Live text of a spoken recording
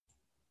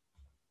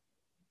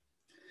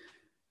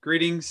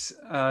Greetings,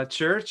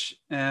 church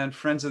and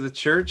friends of the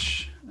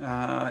church.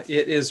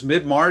 It is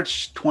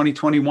mid-March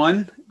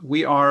 2021.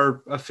 We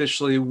are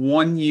officially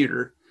 1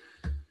 year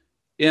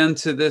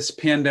into this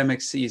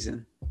pandemic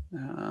season.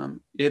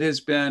 It has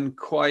been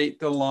quite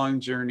the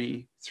long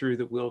journey through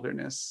the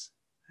wilderness.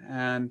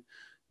 And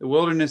the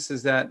wilderness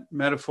is that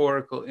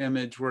metaphorical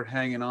image we're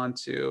hanging on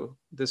to,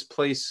 this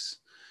place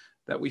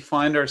that we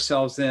find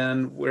ourselves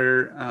in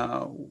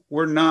where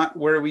we're not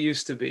where we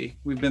used to be.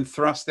 We've been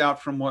thrust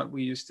out from what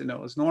we used to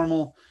know as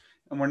normal,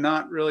 and we're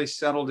not really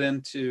settled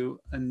into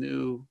a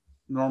new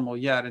normal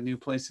yet, a new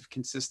place of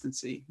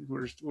consistency.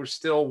 We're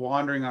still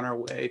wandering on our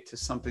way to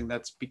something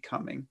that's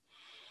becoming.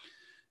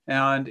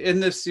 And in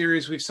this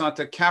series, we've sought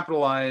to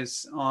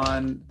capitalize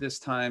on this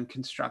time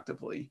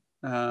constructively,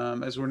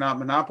 as we're not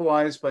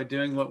monopolized by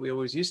doing what we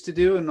always used to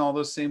do in all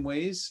those same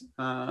ways.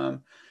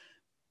 And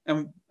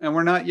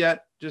we're not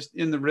yet just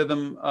in the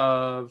rhythm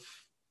of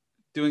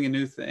doing a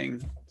new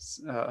thing,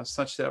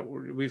 such that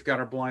we've got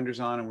our blinders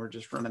on and we're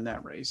just running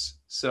that race.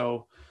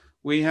 So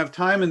we have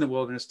time in the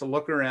wilderness to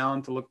look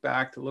around, to look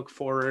back, to look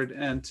forward,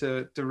 and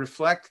to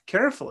reflect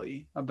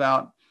carefully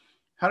about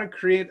how to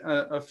create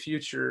a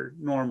future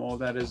normal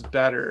that is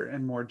better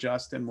and more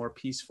just and more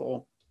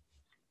peaceful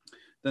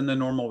than the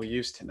normal we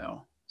used to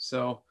know.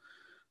 So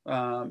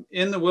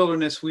in the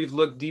wilderness, we've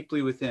looked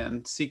deeply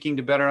within, seeking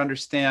to better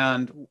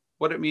understand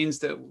what it means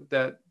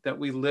that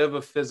we live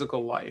a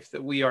physical life,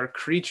 that we are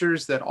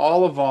creatures that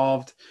all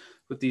evolved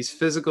with these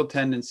physical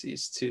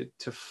tendencies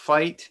to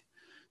fight,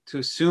 to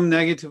assume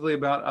negatively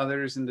about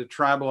others, and to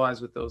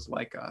tribalize with those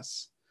like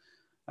us.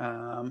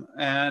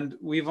 And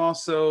we've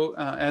also,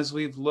 as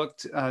we've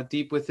looked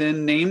deep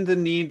within, named the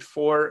need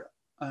for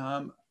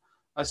a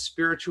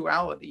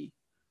spirituality,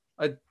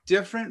 a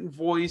different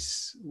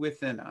voice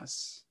within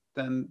us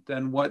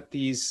than what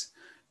these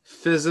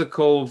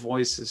physical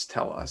voices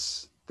tell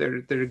us.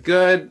 They're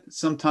good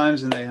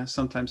sometimes, and they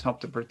sometimes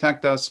help to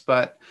protect us,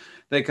 but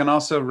they can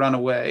also run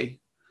away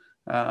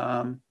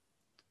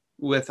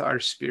with our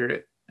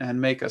spirit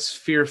and make us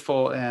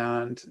fearful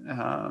and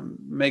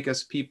make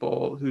us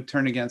people who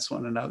turn against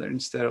one another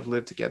instead of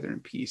live together in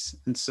peace.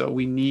 And so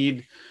we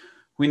need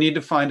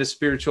to find a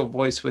spiritual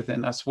voice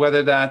within us,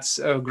 whether that's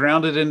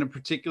grounded in a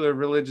particular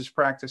religious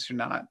practice or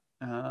not,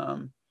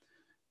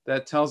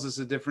 that tells us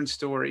a different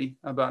story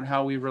about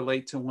how we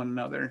relate to one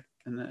another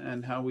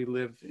and how we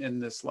live in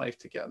this life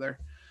together.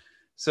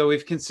 So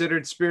we've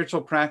considered spiritual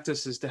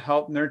practices to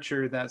help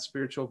nurture that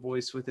spiritual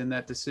voice within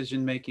that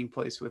decision-making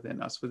place within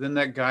us, within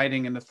that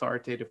guiding and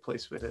authoritative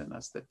place within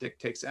us that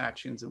dictates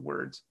actions and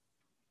words.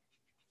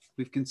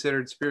 We've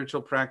considered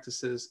spiritual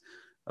practices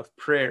of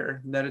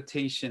prayer,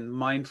 meditation,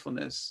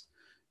 mindfulness,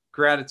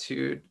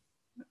 gratitude,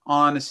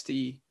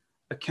 honesty,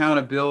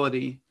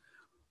 accountability,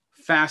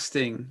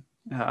 fasting,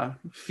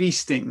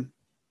 feasting,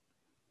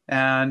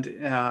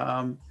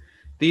 and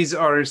these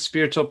are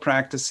spiritual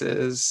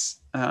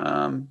practices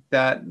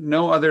that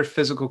no other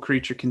physical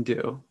creature can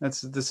do.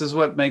 This is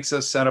what makes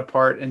us set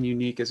apart and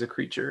unique as a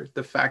creature.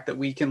 The fact that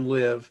we can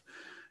live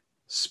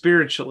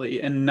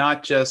spiritually and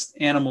not just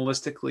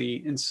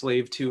animalistically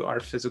enslaved to our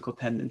physical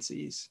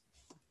tendencies.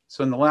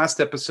 So in the last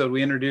episode,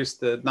 we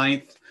introduced the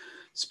 9th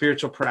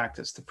spiritual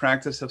practice, the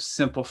practice of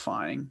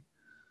simplifying,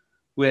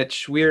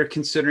 which we are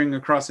considering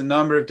across a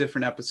number of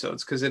different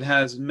episodes because it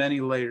has many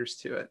layers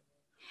to it.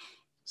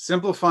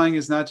 Simplifying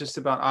is not just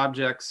about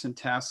objects and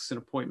tasks and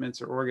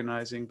appointments or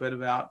organizing, but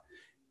about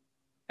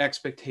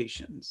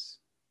expectations.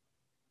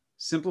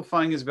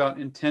 Simplifying is about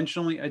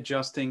intentionally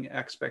adjusting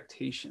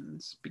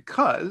expectations,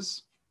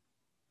 because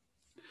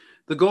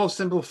the goal of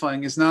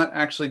simplifying is not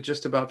actually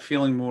just about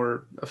feeling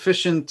more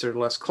efficient or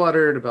less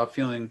cluttered, about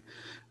feeling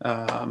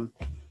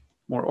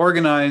more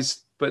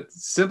organized, but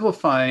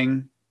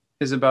simplifying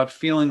is about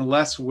feeling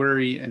less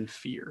worry and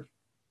fear.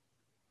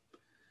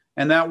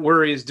 And that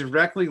worry is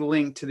directly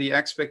linked to the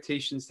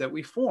expectations that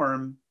we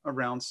form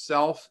around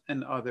self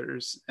and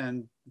others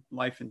and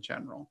life in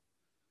general.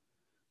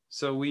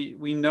 So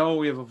we know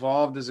we have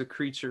evolved as a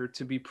creature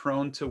to be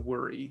prone to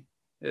worry.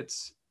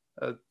 It's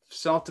a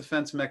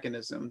self-defense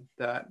mechanism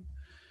that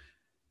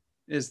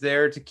is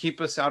there to keep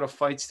us out of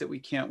fights that we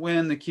can't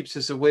win, that keeps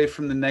us away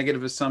from the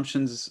negative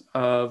assumptions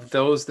of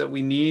those that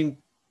we need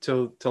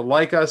to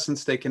like us and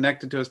stay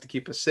connected to us, to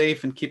keep us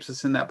safe, and keeps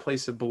us in that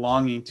place of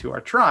belonging to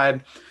our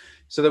tribe,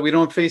 so that we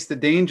don't face the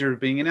danger of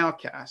being an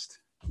outcast.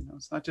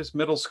 It's not just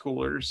middle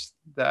schoolers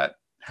that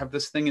have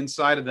this thing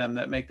inside of them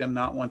that make them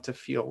not want to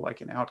feel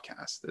like an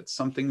outcast. It's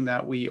something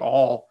that we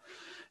all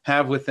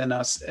have within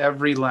us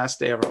every last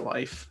day of our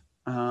life.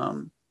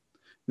 Now,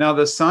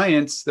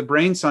 the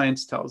brain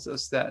science tells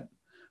us that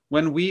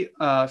when we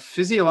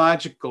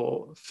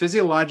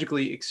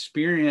physiologically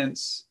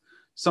experience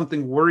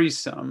something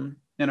worrisome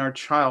in our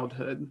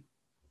childhood,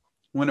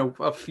 when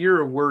a fear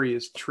or worry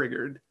is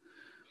triggered,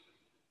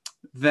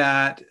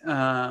 that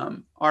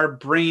our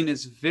brain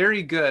is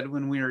very good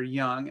when we are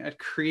young at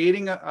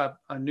creating a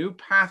new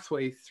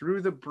pathway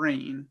through the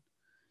brain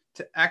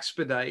to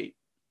expedite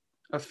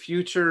a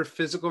future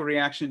physical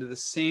reaction to the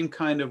same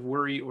kind of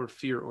worry or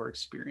fear or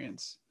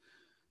experience.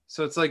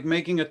 So it's like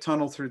making a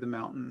tunnel through the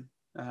mountain.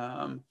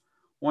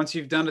 Once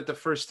you've done it the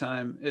first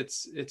time,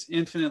 it's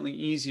infinitely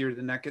easier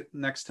the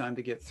next time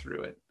to get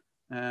through it.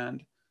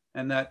 And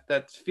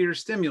that fear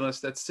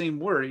stimulus, that same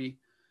worry,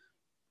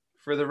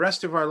 for the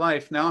rest of our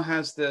life now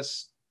has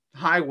this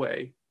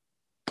highway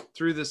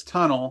through this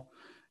tunnel,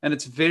 and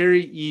it's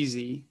very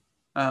easy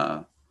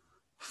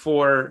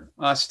for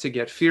us to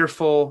get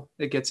fearful.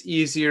 It gets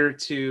easier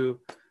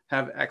to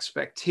have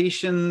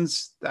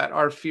expectations that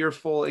are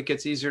fearful. It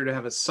gets easier to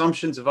have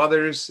assumptions of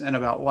others and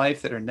about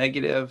life that are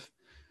negative.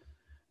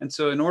 And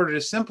so in order to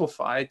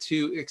simplify,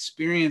 to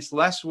experience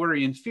less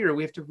worry and fear,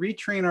 we have to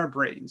retrain our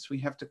brains. We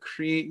have to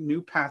create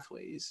new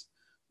pathways,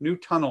 new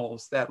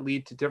tunnels that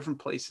lead to different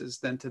places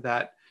than to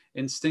that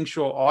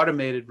instinctual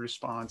automated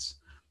response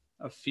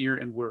of fear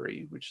and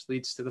worry, which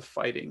leads to the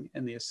fighting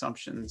and the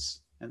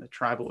assumptions and the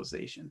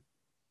tribalization.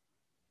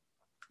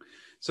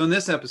 So in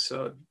this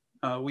episode,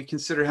 we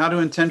consider how to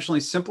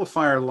intentionally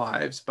simplify our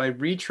lives by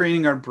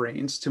retraining our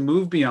brains to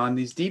move beyond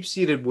these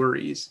deep-seated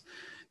worries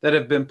that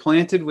have been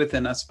planted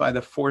within us by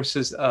the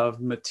forces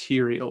of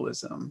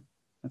materialism.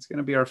 That's going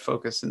to be our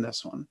focus in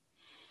this one.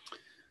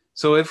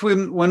 So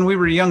when we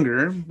were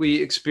younger,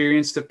 we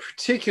experienced a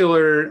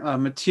particular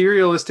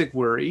materialistic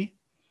worry,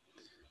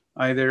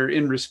 either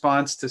in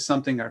response to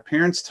something our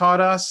parents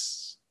taught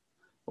us,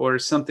 or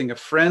something a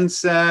friend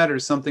said, or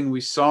something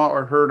we saw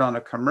or heard on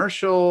a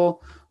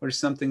commercial, or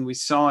something we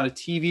saw on a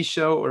TV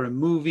show or a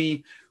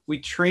movie. We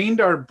trained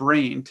our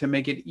brain to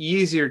make it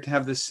easier to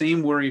have the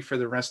same worry for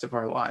the rest of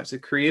our lives.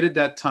 It created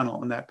that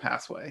tunnel and that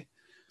pathway.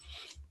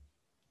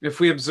 If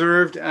we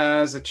observed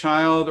as a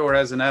child or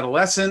as an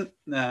adolescent,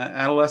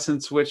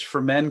 adolescence, which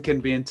for men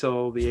can be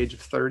until the age of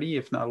 30,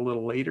 if not a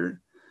little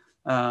later,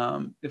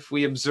 if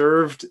we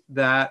observed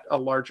that a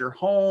larger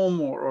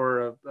home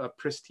or a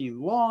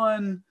pristine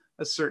lawn,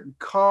 a certain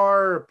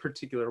car, a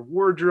particular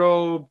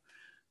wardrobe,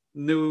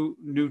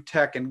 new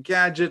tech and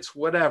gadgets,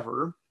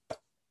 whatever,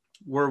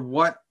 were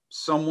what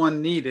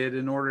someone needed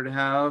in order to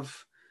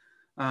have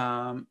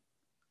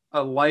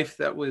a life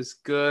that was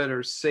good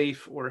or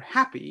safe or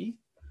happy,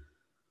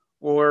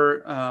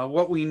 or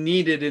what we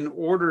needed in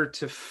order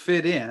to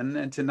fit in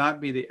and to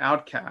not be the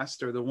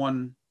outcast or the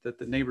one that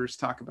the neighbors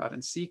talk about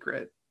in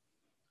secret.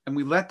 And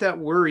we let that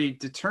worry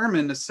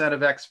determine a set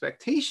of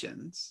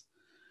expectations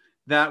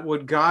that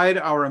would guide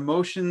our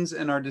emotions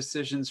and our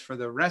decisions for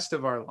the rest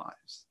of our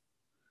lives.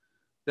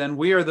 Then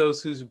we are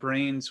those whose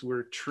brains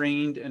were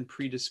trained and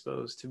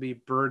predisposed to be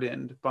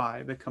burdened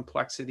by the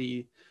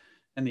complexity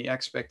and the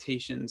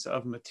expectations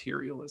of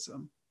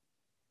materialism.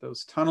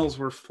 Those tunnels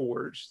were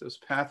forged, those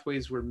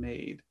pathways were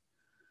made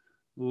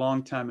a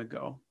long time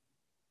ago.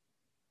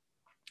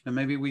 And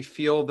maybe we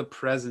feel the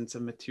presence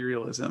of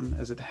materialism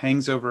as it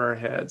hangs over our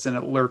heads and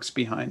it lurks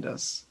behind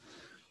us.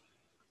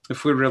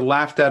 If we were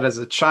laughed at as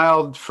a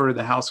child for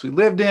the house we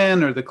lived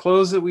in, or the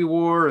clothes that we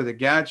wore, or the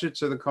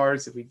gadgets or the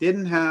cars that we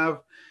didn't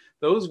have,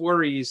 those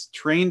worries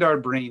trained our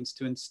brains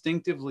to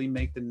instinctively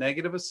make the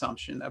negative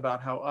assumption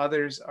about how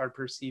others are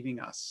perceiving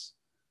us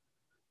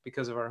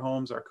because of our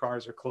homes, our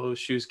cars, our clothes,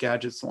 shoes,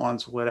 gadgets,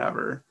 lawns,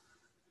 whatever.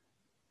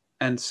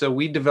 And so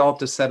we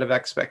developed a set of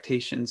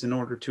expectations in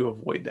order to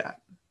avoid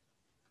that.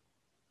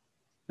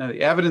 Now,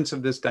 the evidence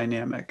of this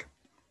dynamic,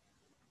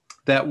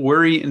 that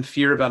worry and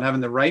fear about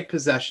having the right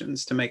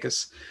possessions to make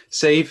us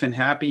safe and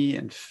happy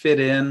and fit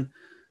in,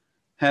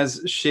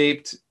 has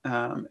shaped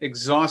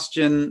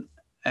exhaustion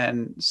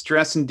and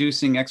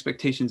stress-inducing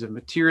expectations of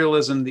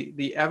materialism.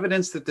 The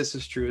evidence that this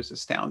is true is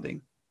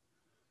astounding.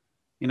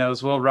 You know,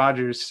 as Will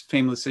Rogers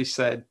famously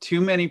said,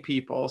 too many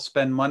people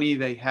spend money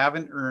they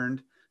haven't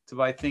earned to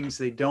buy things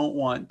they don't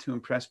want to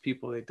impress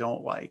people they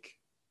don't like.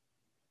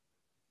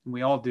 And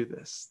we all do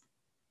this.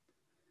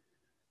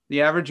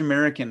 The average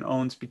American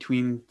owns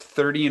between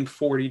 30 and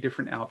 40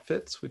 different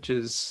outfits, which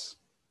is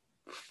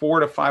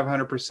 400 to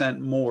 500%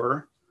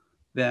 more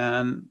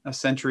than a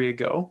century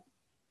ago,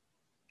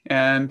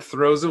 and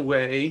throws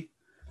away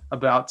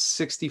about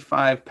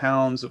 65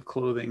 pounds of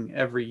clothing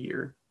every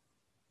year.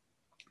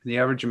 The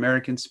average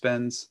American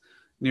spends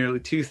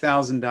nearly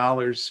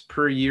 $2,000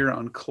 per year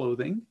on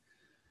clothing.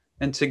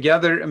 And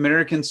together,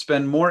 Americans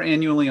spend more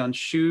annually on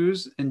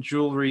shoes and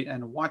jewelry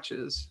and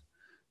watches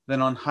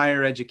than on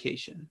higher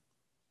education.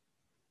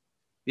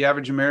 The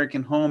average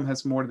American home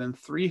has more than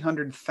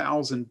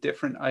 300,000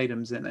 different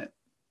items in it.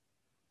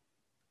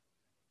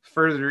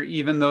 Further,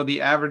 even though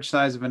the average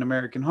size of an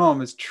American home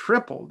has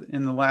tripled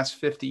in the last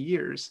 50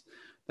 years,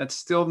 that's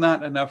still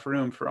not enough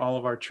room for all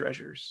of our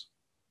treasures.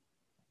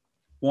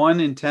 1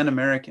 in 10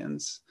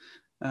 Americans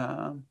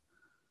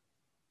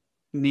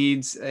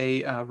needs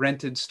a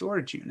rented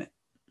storage unit.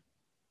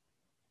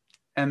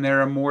 And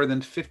there are more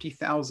than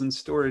 50,000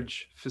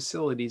 storage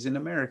facilities in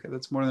America.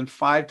 That's more than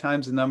 5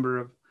 times the number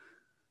of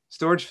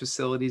storage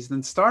facilities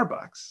than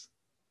Starbucks.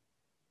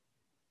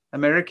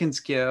 Americans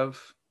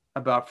give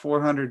about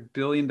 $400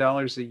 billion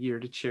a year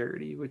to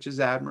charity, which is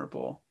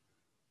admirable.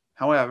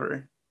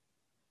 However,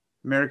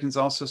 Americans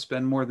also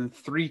spend more than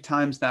 3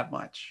 times that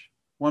much,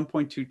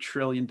 $1.2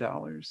 trillion,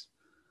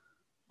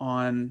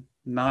 on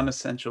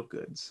non-essential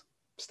goods,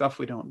 stuff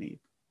we don't need.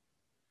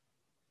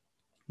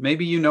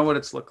 Maybe you know what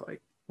it's look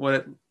like,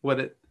 what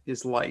it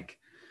is like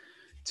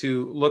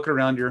to look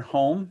around your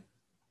home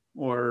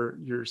or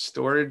your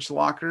storage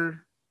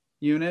locker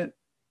unit,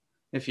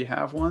 if you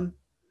have one,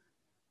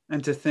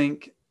 and to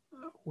think,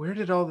 where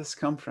did all this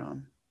come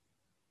from?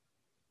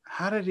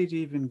 How did it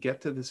even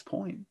get to this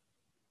point?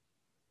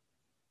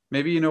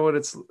 Maybe you know what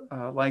it's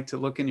like to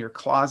look in your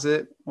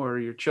closet or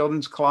your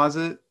children's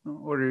closet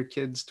or your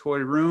kids' toy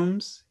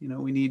rooms. You know,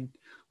 we need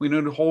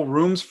whole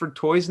rooms for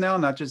toys now,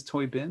 not just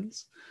toy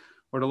bins.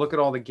 Or to look at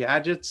all the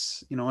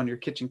gadgets, you know, on your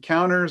kitchen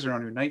counters or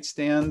on your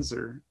nightstands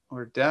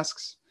or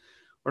desks.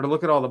 Or to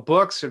look at all the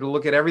books, or to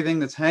look at everything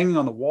that's hanging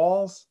on the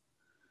walls.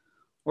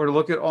 Or to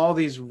look at all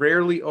these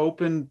rarely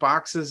opened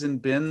boxes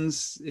and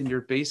bins in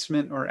your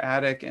basement or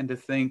attic and to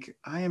think,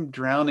 I am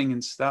drowning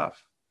in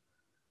stuff,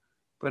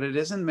 but it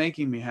isn't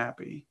making me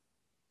happy.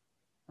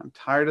 I'm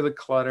tired of the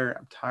clutter.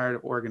 I'm tired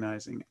of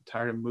organizing. I'm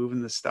tired of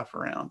moving this stuff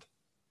around.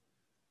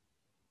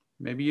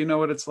 Maybe you know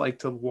what it's like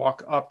to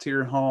walk up to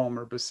your home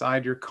or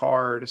beside your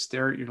car, to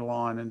stare at your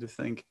lawn and to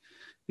think,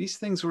 these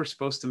things were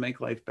supposed to make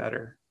life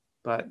better,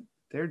 but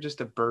they're just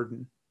a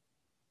burden.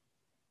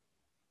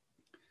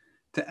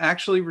 To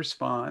actually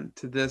respond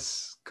to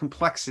this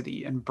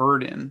complexity and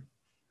burden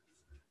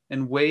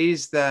in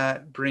ways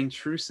that bring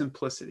true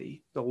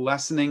simplicity, the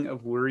lessening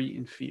of worry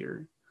and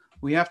fear,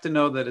 we have to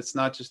know that it's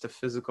not just a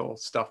physical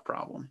stuff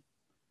problem.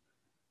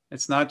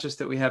 It's not just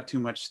that we have too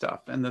much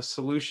stuff. And the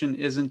solution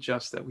isn't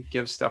just that we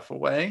give stuff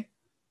away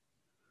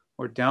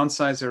or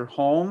downsize our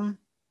home,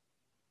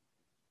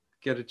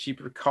 get a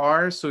cheaper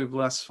car so we have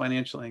less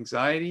financial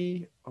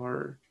anxiety,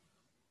 or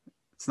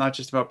it's not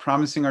just about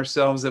promising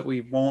ourselves that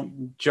we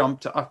won't jump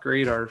to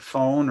upgrade our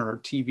phone or our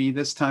TV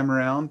this time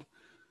around.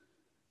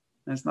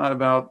 And it's not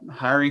about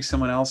hiring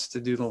someone else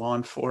to do the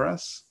lawn for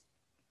us.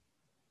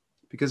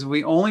 Because if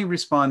we only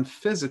respond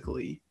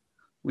physically,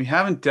 we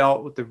haven't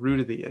dealt with the root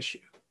of the issue.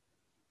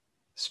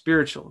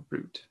 Spiritual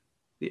root,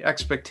 the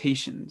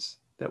expectations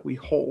that we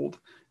hold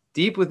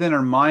deep within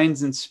our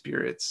minds and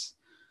spirits,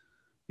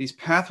 these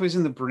pathways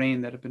in the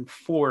brain that have been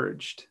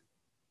forged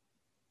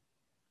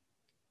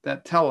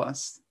that tell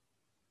us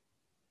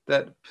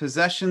that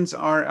possessions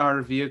are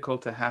our vehicle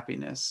to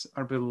happiness,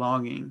 our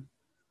belonging,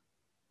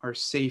 our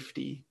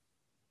safety,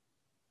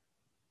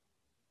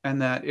 and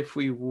that if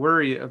we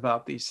worry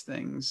about these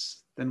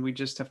things, then we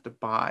just have to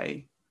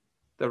buy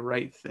the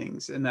right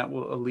things, and that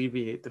will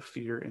alleviate the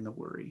fear and the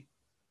worry.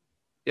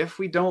 If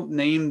we don't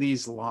name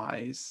these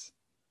lies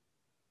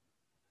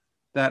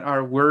that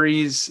our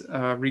worries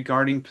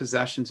regarding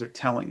possessions are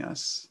telling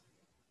us,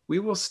 we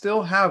will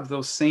still have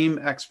those same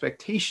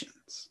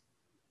expectations.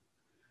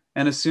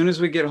 And as soon as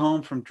we get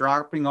home from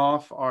dropping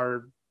off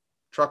our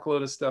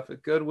truckload of stuff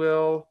at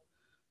Goodwill,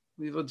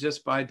 we will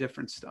just buy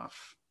different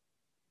stuff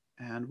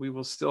and we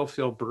will still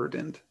feel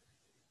burdened.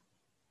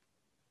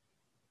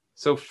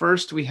 So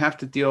first we have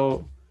to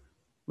deal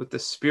with the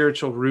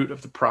spiritual root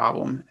of the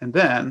problem, and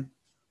then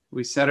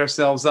we set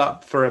ourselves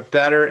up for a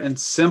better and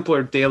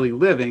simpler daily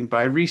living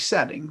by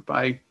resetting,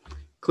 by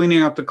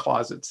cleaning up the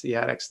closets, the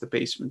attics, the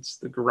basements,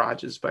 the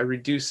garages, by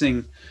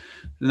reducing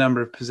the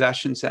number of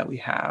possessions that we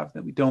have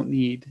that we don't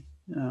need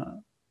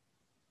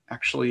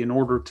actually in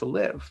order to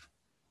live.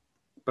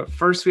 But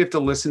first we have to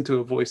listen to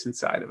a voice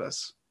inside of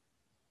us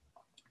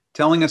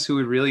telling us who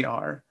we really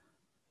are,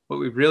 what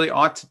we really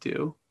ought to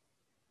do,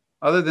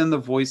 other than the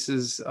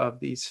voices of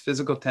these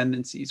physical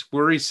tendencies,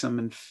 worrisome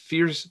and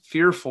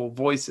fearful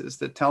voices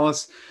that tell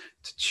us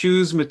to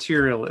choose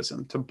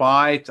materialism, to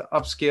buy, to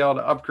upscale,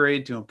 to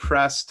upgrade, to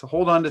impress, to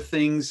hold on to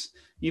things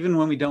even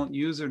when we don't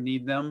use or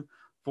need them,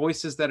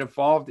 voices that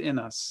evolved in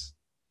us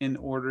in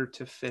order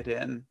to fit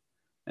in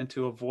and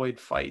to avoid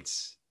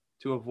fights,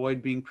 to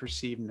avoid being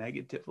perceived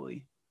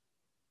negatively.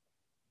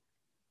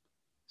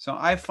 So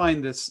I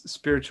find this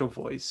spiritual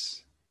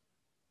voice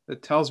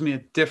that tells me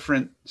a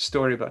different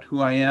story about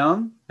who I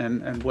am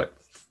and what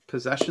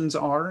possessions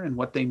are and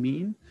what they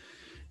mean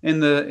in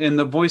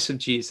the voice of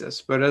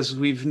Jesus. But as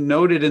we've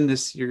noted in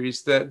this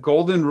series, that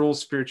golden rule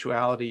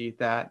spirituality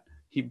that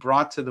he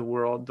brought to the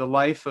world, the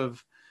life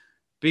of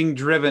being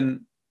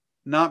driven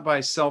not by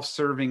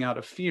self-serving out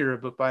of fear,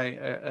 but by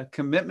a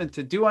commitment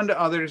to do unto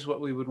others what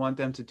we would want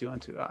them to do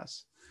unto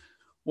us,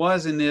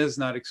 was and is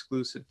not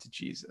exclusive to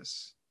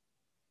Jesus.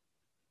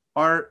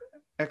 Our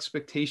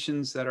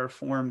expectations that are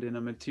formed in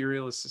a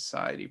materialist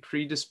society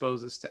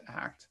predispose us to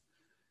act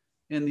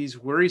in these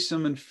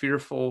worrisome and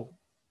fearful,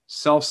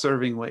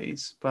 self-serving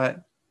ways.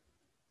 But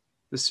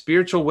the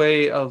spiritual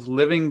way of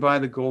living by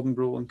the golden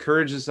rule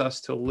encourages us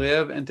to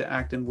live and to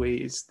act in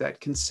ways that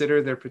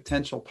consider their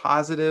potential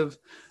positive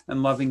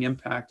and loving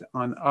impact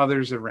on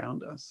others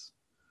around us.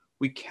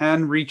 We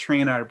can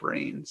retrain our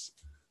brains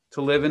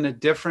to live in a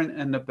different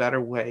and a better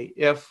way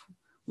if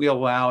we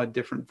allow a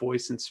different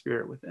voice and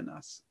spirit within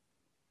us.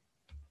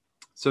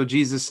 So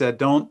Jesus said,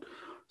 don't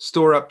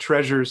store up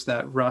treasures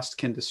that rust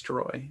can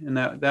destroy. And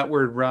that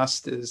word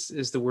rust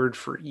is the word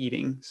for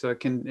eating. So it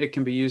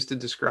can be used to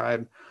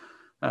describe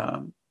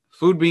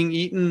food being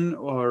eaten,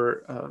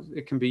 or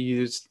it can be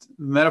used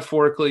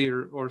metaphorically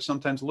or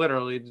sometimes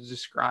literally to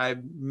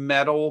describe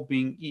metal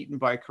being eaten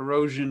by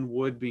corrosion,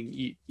 wood being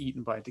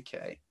eaten by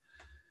decay.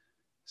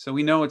 So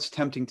we know it's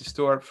tempting to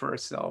store up for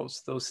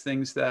ourselves those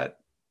things that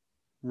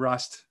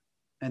rust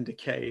and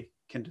decay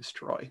can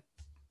destroy.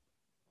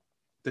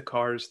 The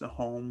cars, the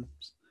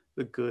homes,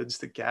 the goods,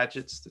 the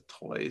gadgets, the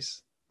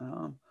toys,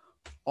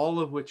 all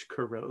of which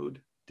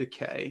corrode,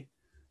 decay,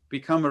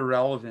 become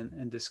irrelevant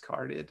and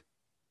discarded.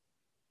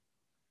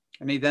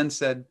 And he then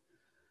said,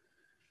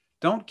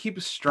 don't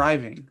keep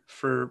striving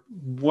for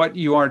what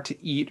you are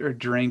to eat or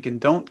drink,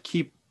 and don't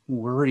keep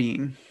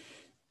worrying.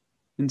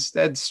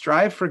 Instead,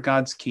 strive for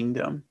God's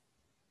kingdom.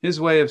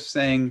 His way of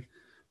saying,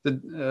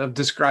 of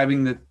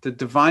describing the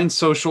divine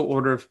social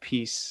order of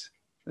peace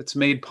that's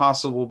made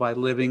possible by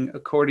living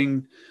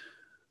according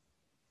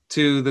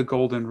to the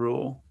golden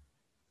rule.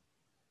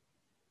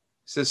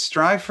 He says,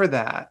 strive for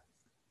that,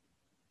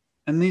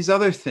 and these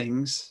other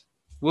things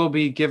will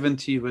be given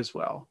to you as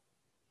well.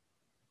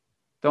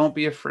 Don't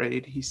be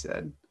afraid, he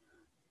said.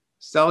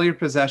 Sell your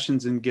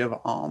possessions and give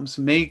alms.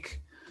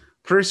 Make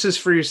purses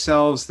for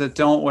yourselves that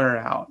don't wear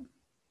out,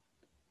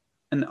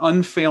 an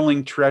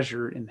unfailing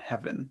treasure in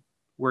heaven,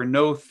 where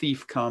no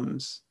thief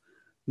comes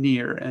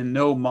near and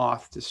no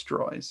moth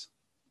destroys.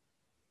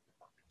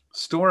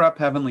 Store up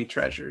heavenly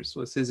treasures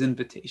was his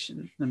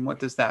invitation. And what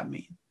does that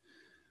mean?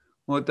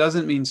 Well, it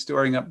doesn't mean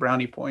storing up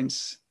brownie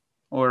points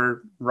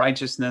or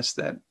righteousness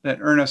that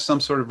earn us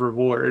some sort of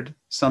reward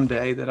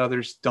someday that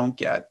others don't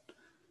get.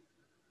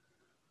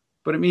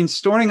 But it means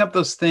storing up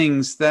those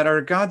things that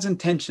are God's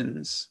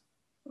intentions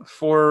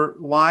for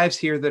lives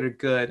here that are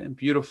good and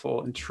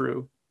beautiful and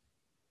true.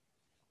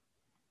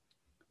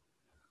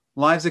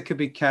 Lives that could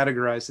be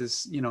categorized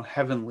as,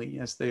 heavenly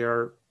as they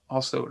are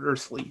also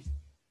earthly.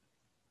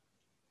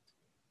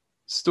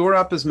 Store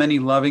up as many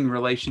loving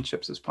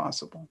relationships as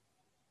possible.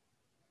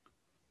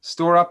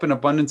 Store up an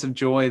abundance of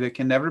joy that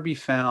can never be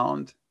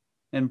found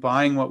in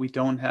buying what we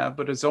don't have,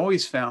 but is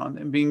always found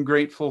in being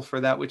grateful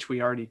for that which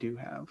we already do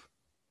have.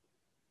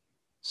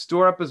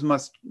 Store up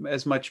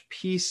as much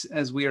peace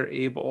as we are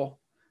able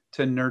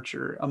to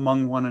nurture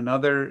among one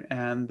another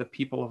and the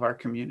people of our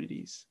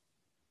communities.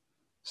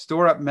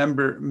 Store up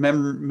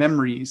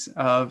memories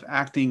of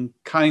acting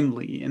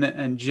kindly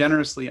and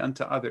generously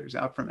unto others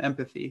out from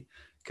empathy,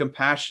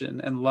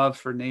 compassion, and love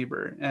for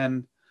neighbor.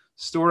 And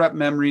store up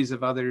memories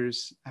of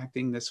others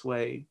acting this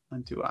way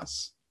unto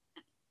us.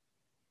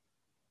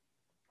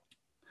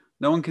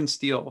 No one can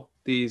steal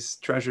these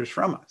treasures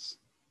from us.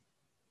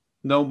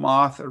 No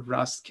moth or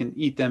rust can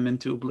eat them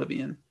into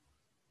oblivion.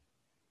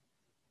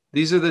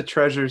 These are the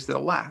treasures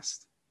that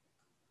last.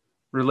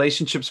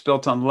 Relationships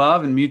built on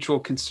love and mutual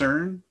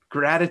concern,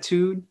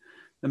 gratitude,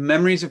 the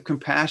memories of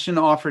compassion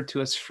offered to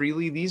us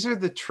freely. These are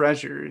the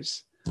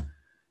treasures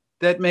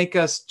that make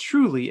us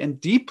truly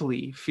and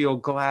deeply feel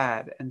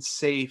glad and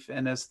safe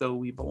and as though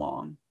we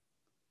belong.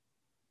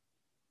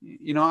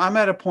 I'm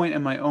at a point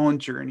in my own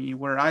journey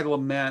where I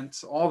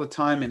lament all the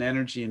time and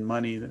energy and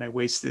money that I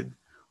wasted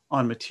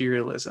on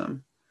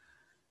materialism.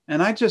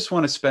 And I just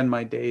want to spend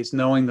my days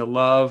knowing the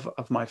love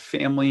of my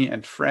family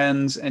and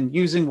friends and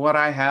using what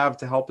I have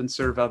to help and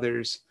serve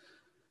others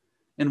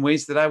in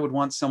ways that I would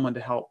want someone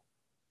to help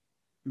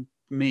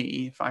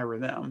me if I were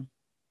them.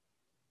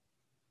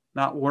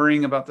 Not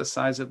worrying about the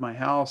size of my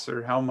house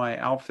or how my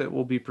outfit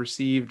will be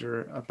perceived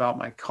or about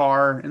my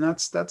car. And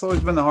that's always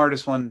been the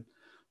hardest one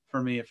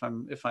for me, if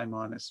I'm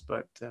honest,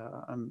 but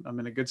I'm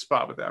in a good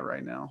spot with that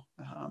right now.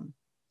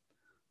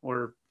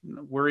 Or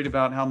worried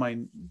about how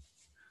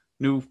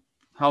new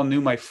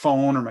my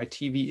phone or my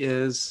TV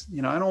is.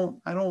 I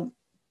don't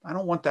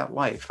want that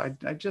life.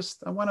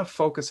 I want to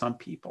focus on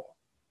people.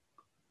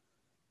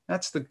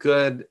 That's the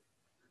good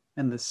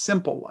and the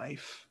simple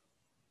life.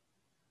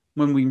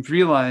 When we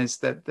realize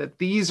that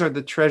these are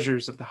the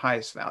treasures of the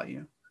highest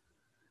value,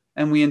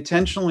 and we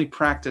intentionally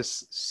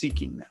practice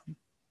seeking them.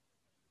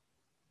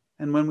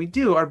 And when we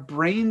do, our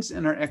brains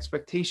and our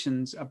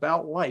expectations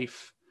about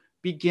life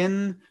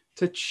begin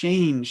to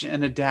change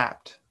and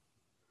adapt.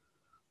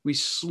 We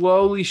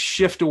slowly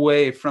shift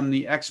away from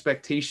the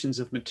expectations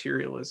of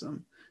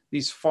materialism,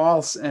 these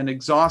false and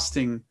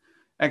exhausting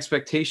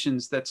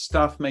expectations that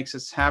stuff makes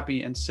us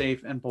happy and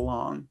safe and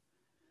belong.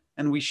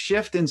 And we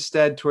shift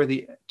instead toward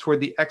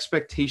the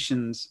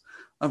expectations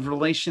of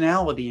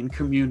relationality and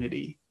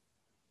community,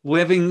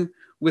 living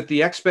with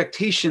the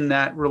expectation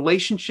that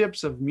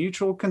relationships of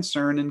mutual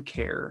concern and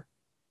care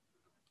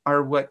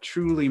are what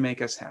truly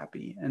make us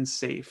happy and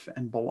safe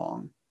and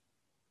belong.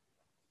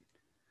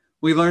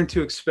 We learn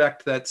to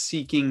expect that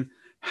seeking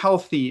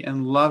healthy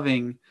and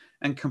loving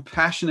and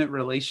compassionate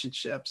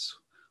relationships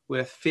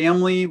with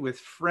family, with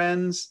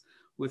friends,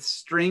 with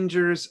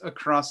strangers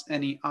across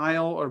any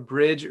aisle or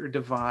bridge or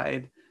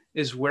divide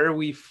is where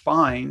we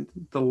find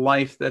the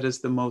life that is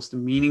the most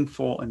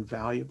meaningful and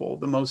valuable,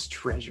 the most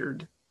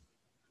treasured.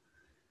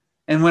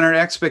 And when our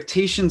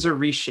expectations are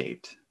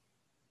reshaped,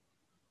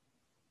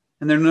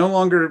 and they're no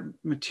longer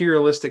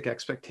materialistic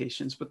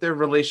expectations, but they're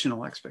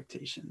relational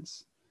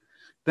expectations,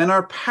 then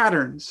our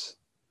patterns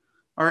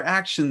our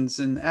actions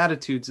and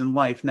attitudes in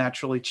life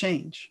naturally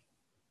change.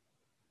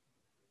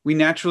 We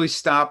naturally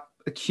stop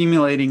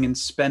accumulating and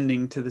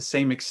spending to the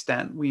same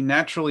extent. We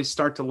naturally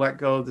start to let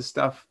go of the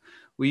stuff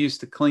we used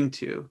to cling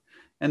to.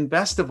 And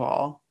best of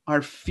all,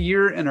 our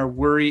fear and our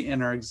worry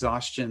and our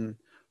exhaustion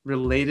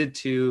related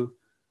to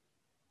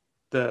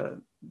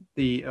the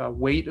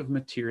weight of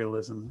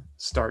materialism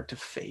start to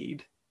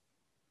fade.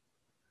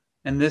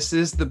 And this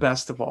is the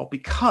best of all,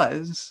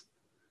 because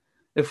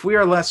if we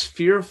are less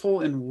fearful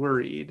and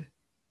worried,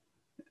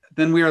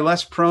 then we are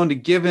less prone to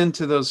give in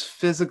to those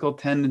physical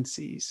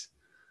tendencies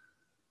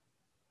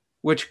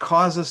which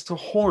cause us to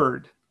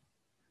hoard,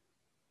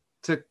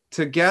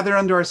 to gather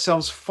unto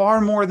ourselves far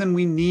more than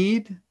we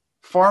need,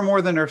 far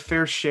more than our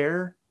fair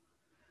share,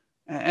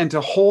 and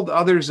to hold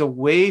others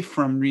away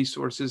from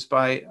resources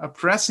by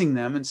oppressing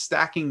them and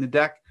stacking the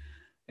deck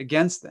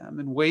against them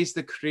in ways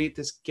that create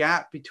this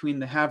gap between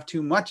the have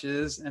too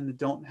muches and the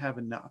don't have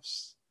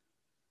enoughs.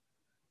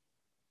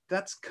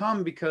 That's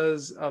come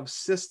because of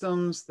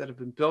systems that have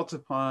been built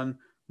upon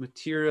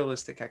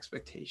materialistic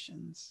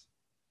expectations.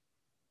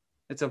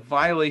 It's a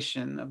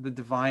violation of the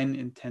divine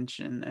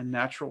intention and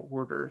natural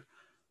order,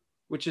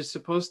 which is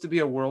supposed to be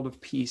a world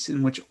of peace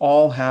in which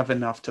all have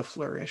enough to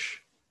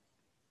flourish.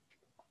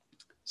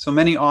 So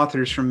many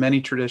authors from many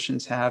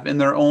traditions have, in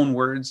their own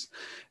words,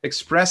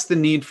 expressed the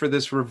need for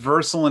this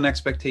reversal in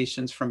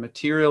expectations from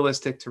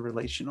materialistic to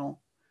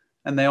relational.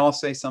 And they all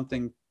say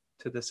something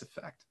to this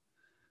effect.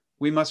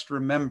 We must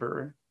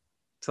remember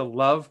to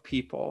love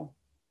people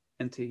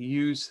and to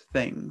use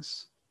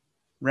things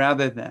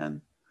rather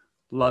than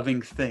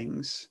loving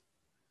things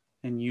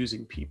and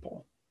using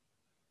people.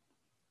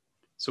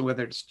 So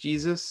whether it's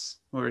Jesus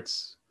or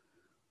it's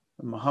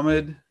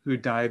Muhammad, who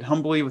died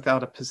humbly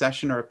without a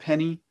possession or a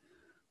penny,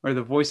 or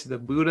the voice of the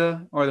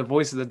Buddha, or the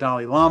voice of the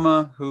Dalai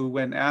Lama, who,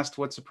 when asked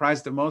what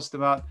surprised him most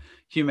about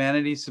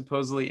humanity,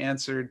 supposedly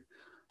answered,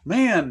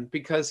 man,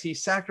 because he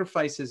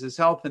sacrifices his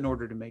health in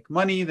order to make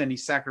money, then he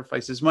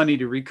sacrifices money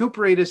to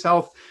recuperate his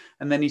health,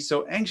 and then he's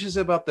so anxious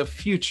about the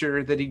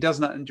future that he does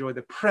not enjoy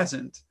the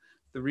present.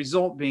 The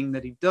result being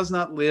that he does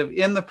not live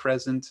in the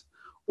present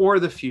or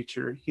the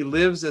future. He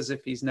lives as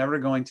if he's never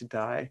going to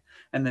die,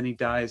 and then he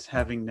dies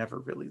having never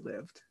really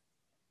lived.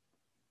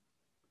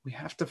 We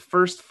have to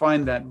first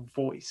find that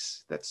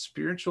voice, that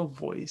spiritual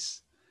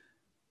voice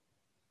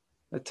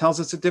that tells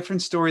us a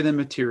different story than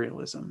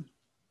materialism,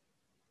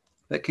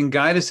 that can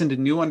guide us into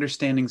new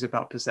understandings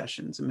about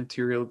possessions and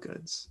material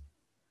goods,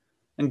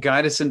 and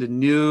guide us into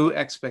new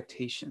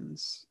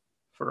expectations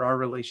for our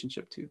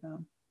relationship to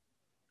them.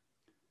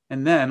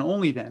 And then,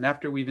 only then,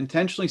 after we've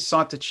intentionally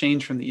sought to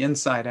change from the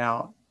inside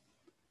out,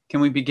 can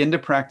we begin to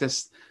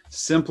practice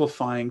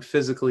simplifying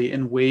physically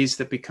in ways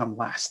that become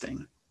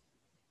lasting.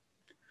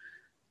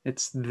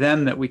 It's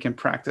then that we can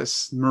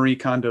practice Marie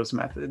Kondo's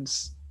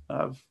methods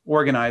of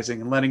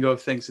organizing and letting go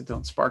of things that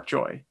don't spark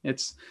joy.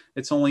 It's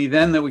only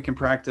then that we can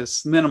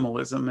practice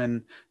minimalism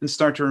and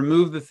start to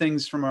remove the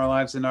things from our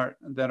lives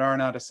that are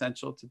not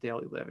essential to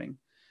daily living.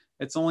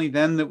 It's only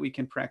then that we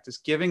can practice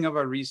giving of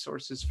our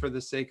resources for the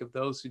sake of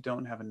those who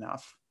don't have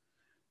enough,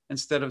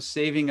 instead of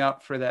saving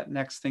up for that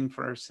next thing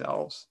for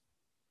ourselves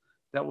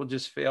that will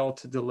just fail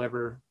to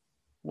deliver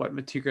what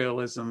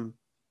materialism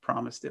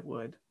promised it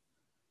would.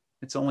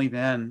 It's only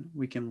then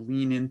we can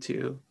lean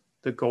into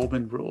the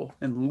golden rule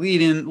and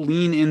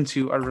lean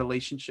into our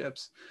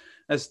relationships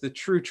as the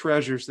true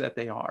treasures that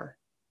they are,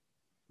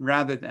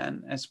 rather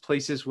than as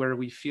places where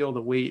we feel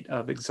the weight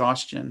of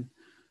exhaustion,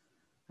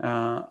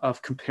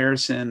 of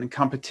comparison and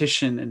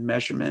competition and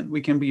measurement.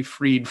 We can be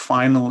freed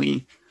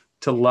finally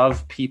to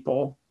love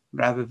people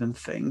rather than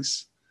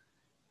things,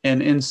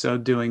 and in so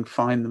doing,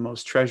 find the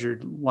most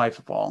treasured life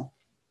of all.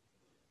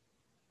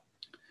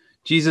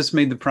 Jesus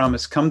made the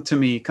promise, come to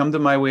me, come to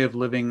my way of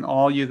living,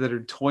 all you that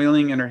are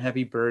toiling and are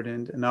heavy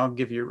burdened, and I'll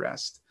give you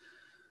rest.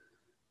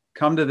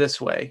 Come to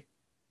this way,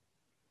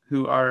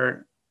 who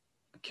are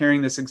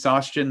carrying this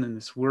exhaustion and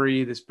this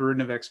worry, this burden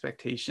of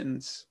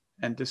expectations,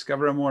 and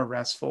discover a more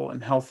restful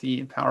and healthy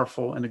and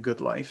powerful and a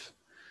good life.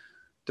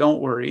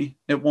 Don't worry,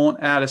 it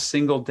won't add a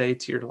single day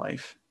to your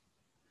life.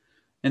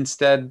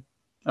 Instead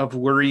of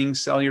worrying,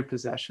 sell your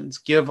possessions,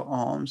 give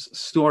alms,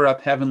 store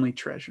up heavenly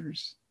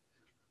treasures.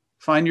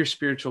 Find your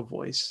spiritual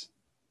voice.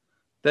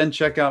 Then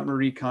check out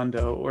Marie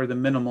Kondo or the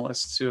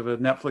Minimalists, who have a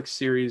Netflix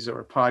series or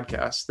a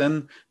podcast.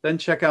 Then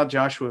check out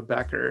Joshua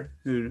Becker,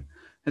 who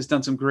has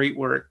done some great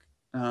work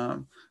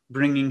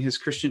bringing his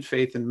Christian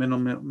faith and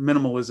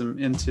minimalism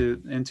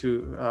into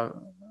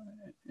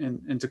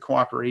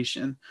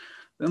cooperation.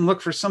 Then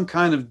look for some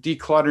kind of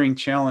decluttering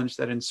challenge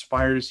that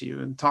inspires you,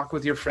 and talk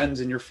with your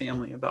friends and your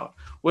family about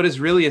what is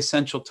really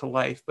essential to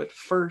life. But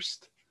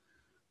first,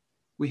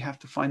 we have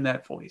to find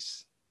that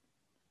voice.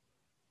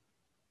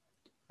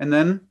 And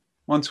then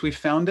once we've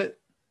found it,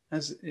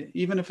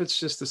 even if it's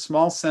just a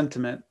small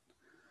sentiment,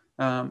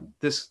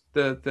 just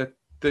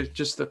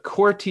the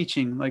core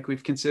teaching, like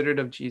we've considered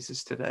of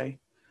Jesus today,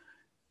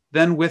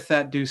 then with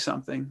that, do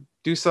something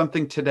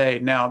today,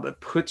 now,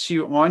 that puts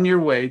you on your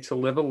way to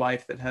live a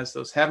life that has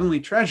those heavenly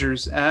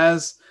treasures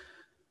as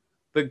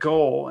the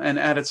goal and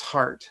at its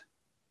heart.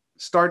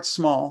 Start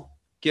small,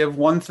 give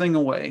one thing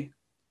away,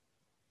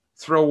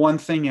 throw one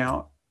thing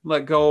out,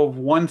 let go of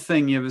one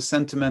thing you have a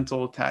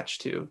sentimental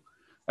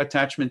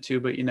attachment to,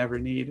 but you never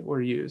need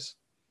or use.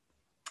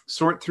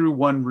 Sort through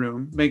one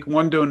room, make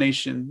one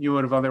donation you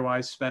would have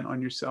otherwise spent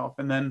on yourself.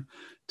 And then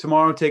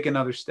tomorrow, take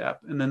another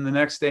step. And then the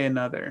next day,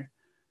 another,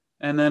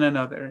 and then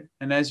another.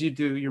 And as you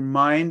do, your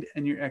mind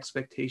and your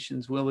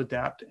expectations will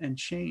adapt and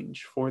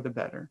change for the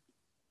better.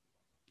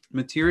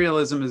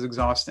 Materialism is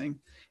exhausting.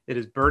 It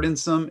is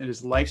burdensome. It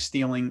is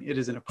life-stealing. It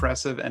is an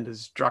oppressive and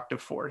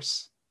destructive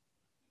force.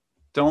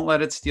 Don't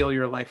let it steal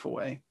your life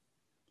away.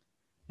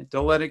 And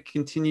don't let it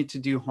continue to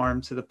do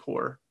harm to the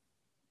poor.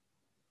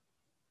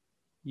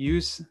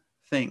 Use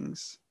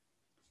things.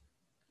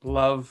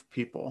 Love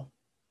people.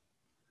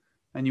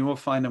 And you will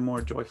find a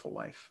more joyful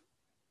life.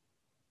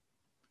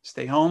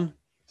 Stay home.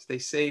 Stay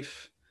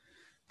safe.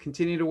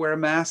 Continue to wear a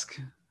mask.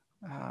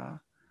 Not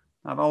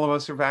all of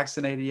us are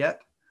vaccinated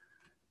yet.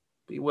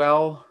 Be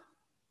well.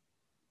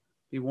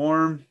 Be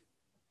warm.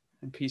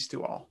 And peace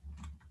to all.